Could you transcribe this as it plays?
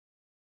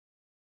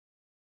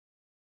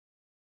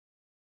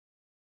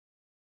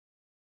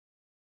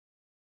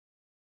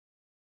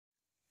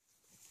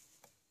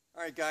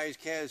Alright guys,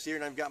 Kaz here,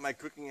 and I've got my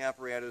cooking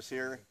apparatus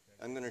here.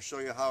 I'm going to show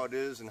you how it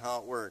is and how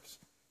it works.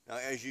 Now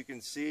as you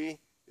can see,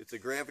 it's a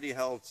gravity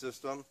held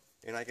system,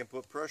 and I can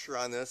put pressure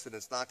on this and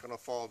it's not going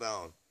to fall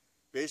down.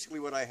 Basically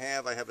what I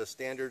have a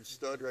standard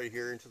stud right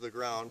here into the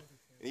ground,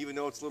 and even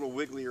though it's a little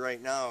wiggly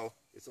right now,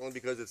 it's only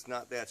because it's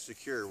not that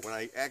secure. When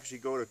I actually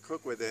go to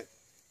cook with it,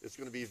 it's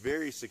going to be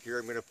very secure.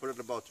 I'm going to put it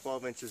about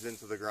 12 inches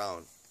into the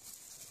ground.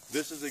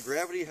 This is a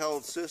gravity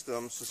held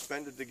system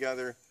suspended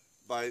together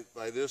by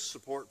this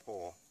support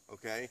pole.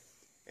 Okay,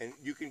 and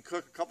you can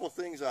cook a couple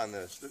things on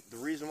this. The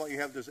reason why you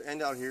have this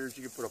end out here is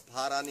you can put a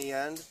pot on the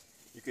end,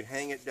 you can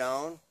hang it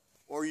down,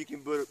 or you can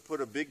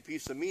put a big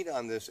piece of meat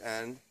on this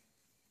end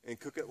and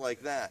cook it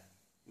like that.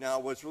 Now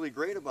what's really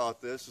great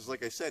about this is,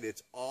 like I said,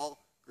 it's all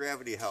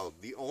gravity held.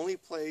 The only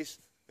place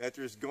that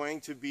there's going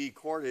to be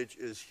cordage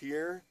is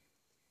here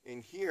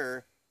and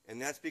here,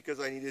 and that's because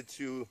I needed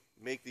to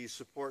make these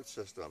support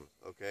systems.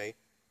 Okay,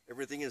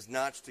 everything is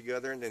notched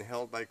together and then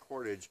held by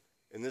cordage.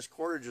 And this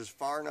cordage is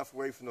far enough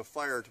away from the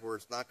fire to where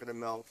it's not going to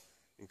melt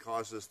and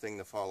cause this thing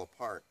to fall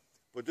apart.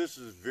 But this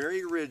is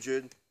very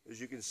rigid. As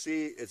you can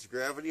see, it's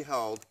gravity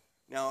held.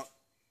 Now,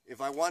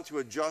 if I want to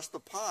adjust the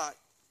pot,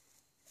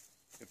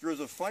 if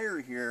there's a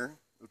fire here,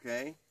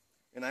 okay,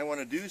 and I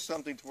want to do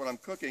something to what I'm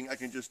cooking, I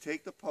can just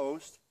take the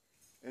post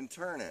and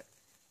turn it.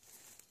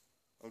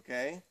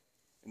 Okay?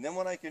 And then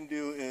what I can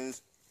do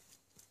is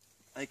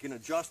I can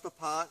adjust the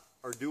pot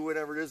or do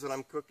whatever it is that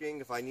I'm cooking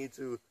if I need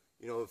to,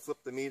 you know, flip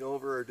the meat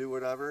over or do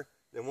whatever.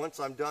 Then once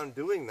I'm done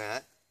doing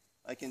that,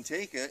 I can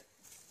take it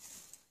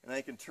and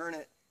I can turn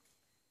it,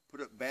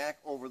 put it back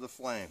over the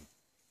flame.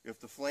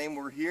 If the flame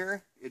were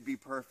here, it'd be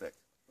perfect.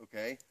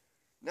 Okay.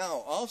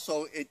 Now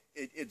also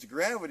it's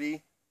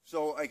gravity,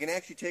 so I can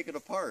actually take it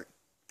apart.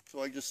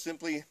 So I just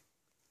simply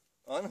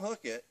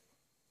unhook it,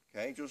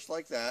 okay, just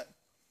like that,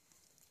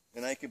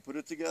 and I can put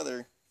it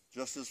together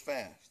just as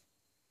fast.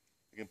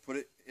 I can put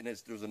it in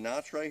there's a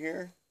notch right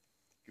here.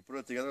 You can put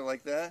it together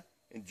like that.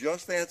 And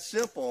just that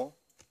simple,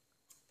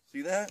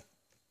 see that?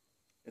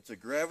 It's a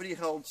gravity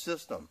held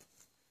system.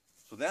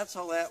 So that's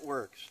how that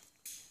works.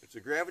 It's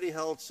a gravity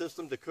held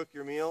system to cook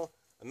your meal.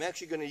 I'm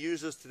actually going to use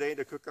this today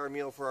to cook our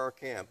meal for our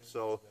camp.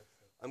 So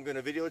I'm going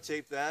to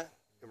videotape that,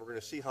 and we're going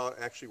to see how it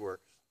actually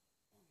works.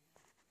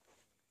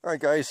 Alright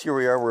guys, here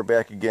we are. We're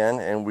back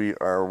again, and we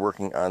are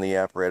working on the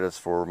apparatus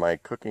for my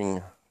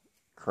cooking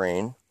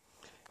crane.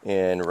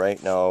 And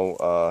right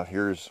now,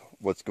 here's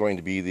what's going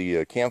to be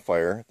the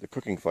campfire, the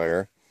cooking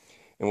fire.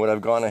 And what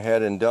I've gone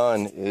ahead and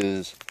done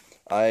is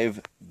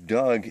I've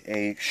dug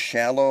a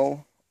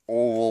shallow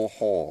oval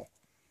hole.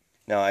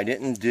 Now I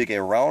didn't dig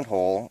a round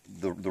hole.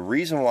 The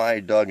reason why I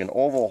dug an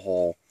oval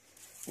hole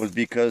was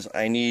because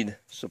I need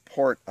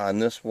support on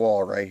this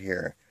wall right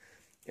here.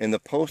 And the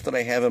post that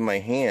I have in my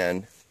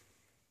hand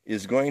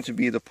is going to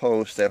be the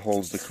post that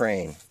holds the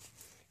crane.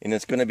 And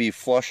it's going to be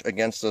flush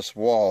against this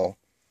wall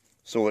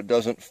so it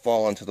doesn't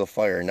fall into the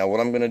fire. Now what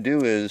I'm going to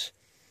do is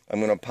I'm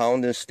going to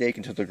pound this stake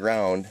into the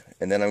ground,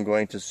 and then I'm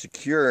going to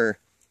secure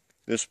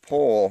this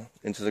pole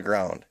into the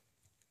ground.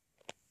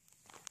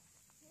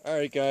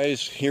 Alright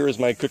guys, here is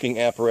my cooking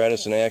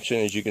apparatus in action.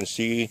 As you can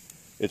see,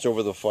 it's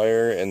over the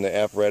fire and the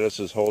apparatus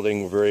is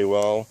holding very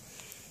well.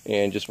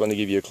 And just want to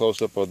give you a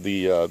close-up of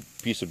the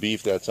piece of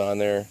beef that's on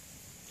there.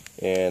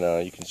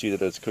 And you can see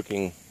that it's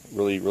cooking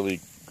really, really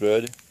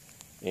good.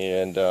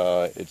 And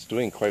it's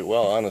doing quite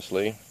well,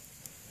 honestly.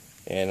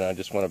 And I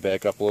just want to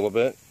back up a little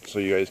bit so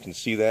you guys can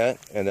see that.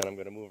 And then I'm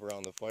going to move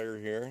around the fire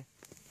here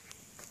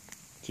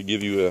to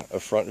give you a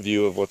front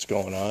view of what's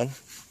going on.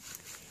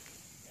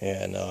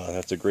 And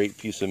that's a great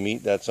piece of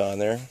meat that's on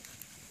there.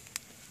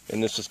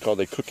 And this is called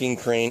a cooking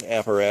crane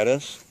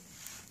apparatus.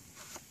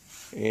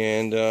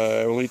 And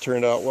it really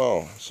turned out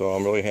well. So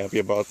I'm really happy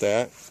about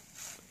that.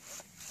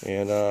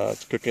 And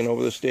it's cooking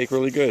over the steak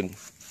really good.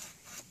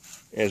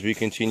 As we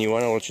continue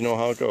on, I'll let you know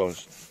how it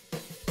goes.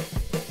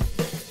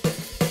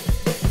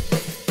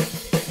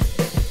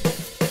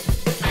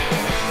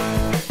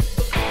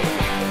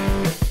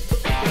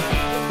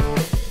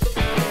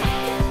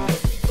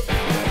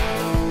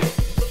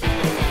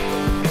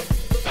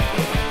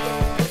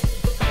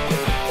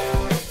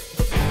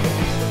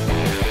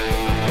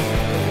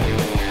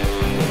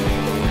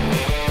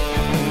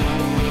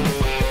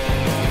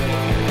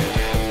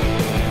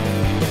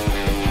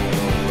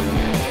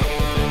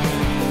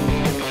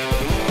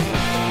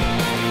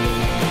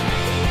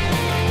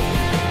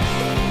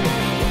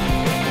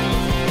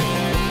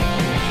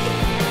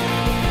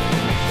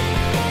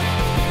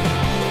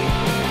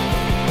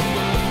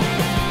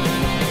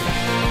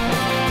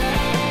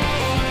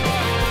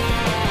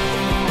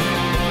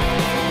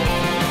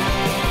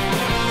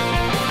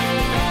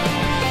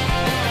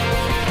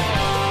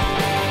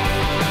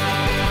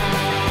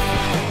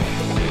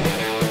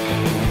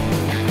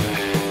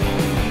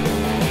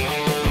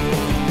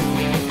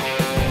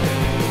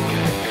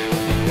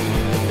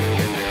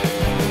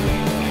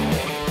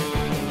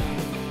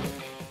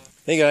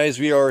 Hey guys,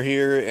 we are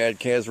here at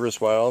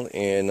Kaz Wild,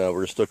 and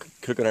we're still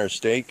cooking our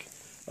steak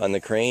on the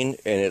crane,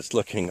 and it's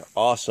looking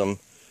awesome.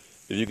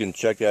 If you can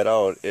check that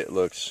out, it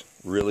looks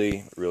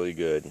really, really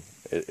good.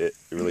 It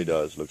really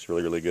does. Looks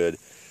really, really good.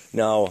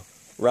 Now,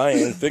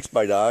 Ryan,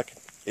 FixedByDoc,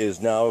 is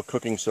now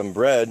cooking some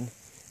bread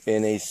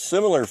in a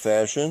similar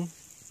fashion.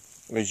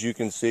 As you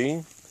can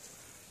see,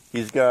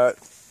 he's got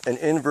an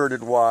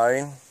inverted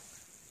Y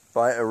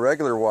by a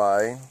regular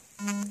Y,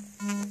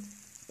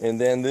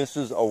 and then this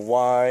is a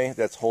Y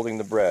that's holding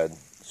the bread.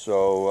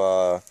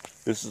 So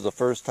this is the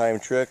first time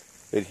trick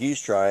that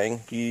he's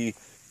trying. He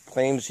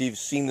claims he's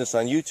seen this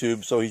on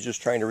YouTube, so he's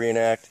just trying to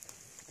reenact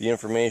the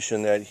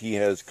information that he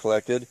has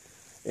collected.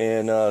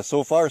 And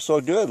so far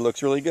so good.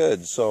 Looks really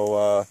good.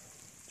 So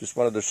just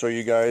wanted to show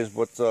you guys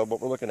what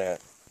we're looking at.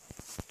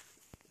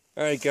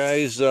 Alright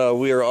guys,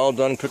 we are all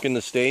done cooking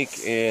the steak,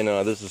 and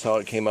this is how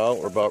it came out.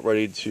 We're about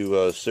ready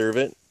to serve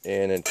it,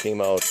 and it came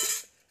out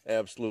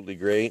absolutely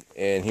great.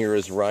 And here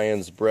is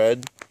Ryan's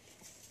bread,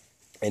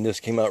 and this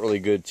came out really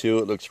good too.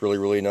 It looks really,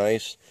 really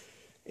nice.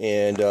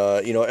 And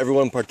you know,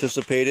 everyone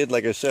participated.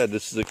 Like I said,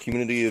 this is a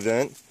community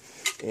event,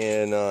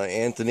 and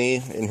Anthony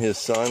and his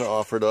son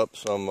offered up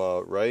some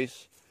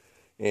rice,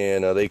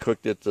 and they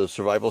cooked it the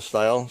survival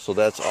style, so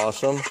that's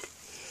awesome.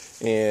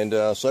 And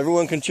so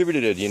everyone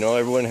contributed, you know,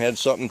 everyone had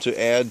something to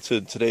add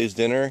to today's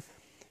dinner,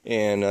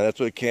 and that's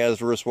what Calves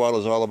vs. Wild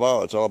is all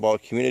about. It's all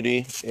about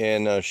community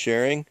and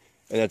sharing,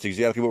 and that's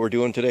exactly what we're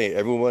doing today.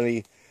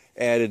 Everybody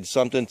added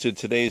something to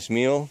today's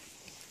meal,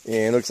 and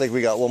it looks like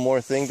we got one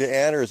more thing to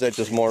add, or is that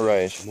just more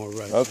rice? More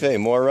rice. Okay,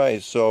 more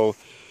rice. So,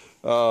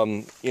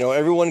 you know,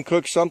 everyone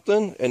cooked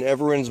something, and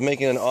everyone's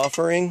making an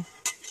offering.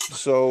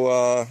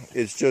 So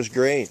it's just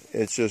great.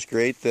 It's just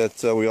great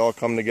that we all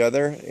come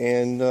together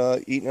and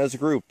eating as a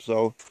group.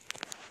 So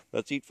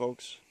let's eat,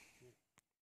 folks.